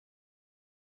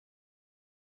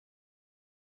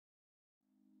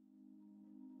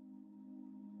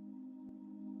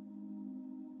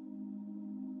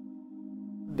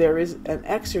there is an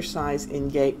exercise in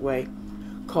Gateway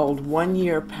called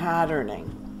 1-year patterning.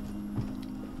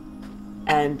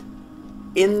 And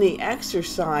in the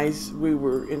exercise, we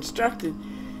were instructed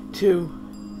to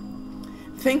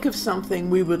think of something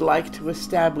we would like to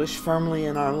establish firmly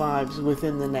in our lives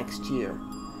within the next year.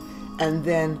 And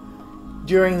then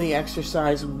during the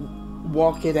exercise,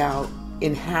 walk it out,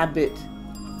 inhabit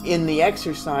in the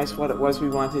exercise what it was we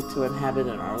wanted to inhabit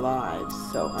in our lives.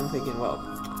 So I'm thinking, well,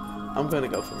 I'm going to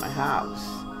go for my house.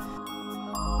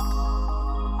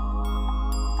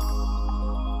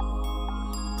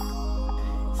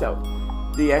 So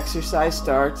the exercise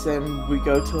starts and we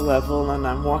go to a level and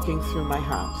I'm walking through my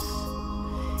house.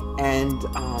 And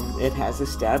it has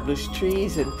established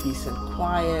trees and peace and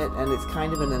quiet, and it's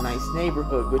kind of in a nice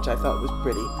neighborhood, which I thought was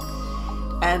pretty.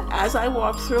 And as I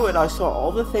walked through it, I saw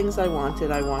all the things I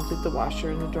wanted. I wanted the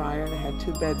washer and the dryer, and I had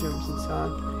 2 bedrooms and so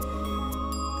on.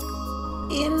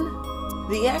 In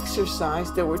the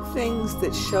exercise, there were things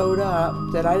that showed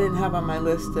up that I didn't have on my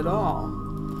list at all.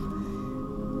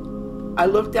 I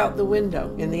looked out the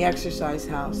window in the exercise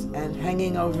house, and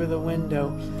hanging over the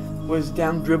window was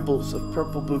down dribbles of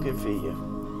purple bougainvillea.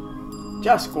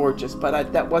 Just gorgeous,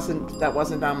 but that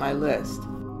wasn't on my list.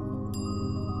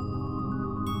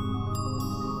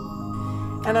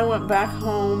 And I went back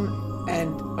home,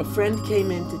 and a friend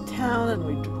came into town, and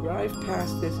we drive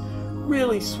past this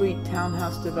really sweet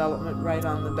townhouse development right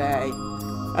on the bay.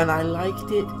 And I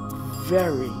liked it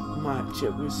very much.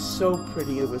 It was so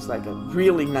pretty. It was like a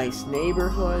really nice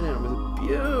neighborhood, and it was a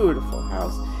beautiful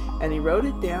house. And he wrote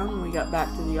it down, and we got back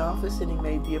to the office, and he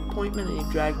made the appointment, and he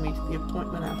dragged me to the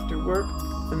appointment after work.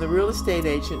 And the real estate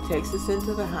agent takes us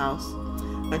into the house,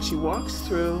 and she walks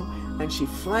through, and she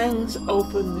flangs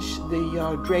open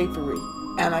the drapery.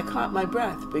 And I caught my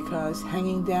breath, because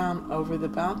hanging down over the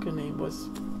balcony was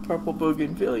purple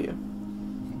bougainvillea.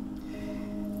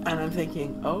 And I'm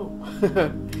thinking, oh.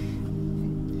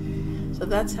 So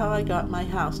that's how I got my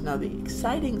house. Now the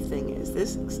exciting thing is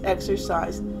this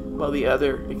exercise, well, the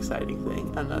other exciting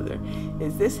thing,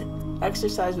 is this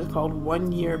exercise was called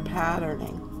 1-year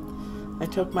patterning. I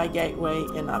took my Gateway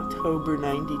in October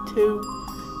 '92,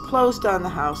 closed on the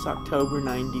house October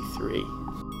 '93.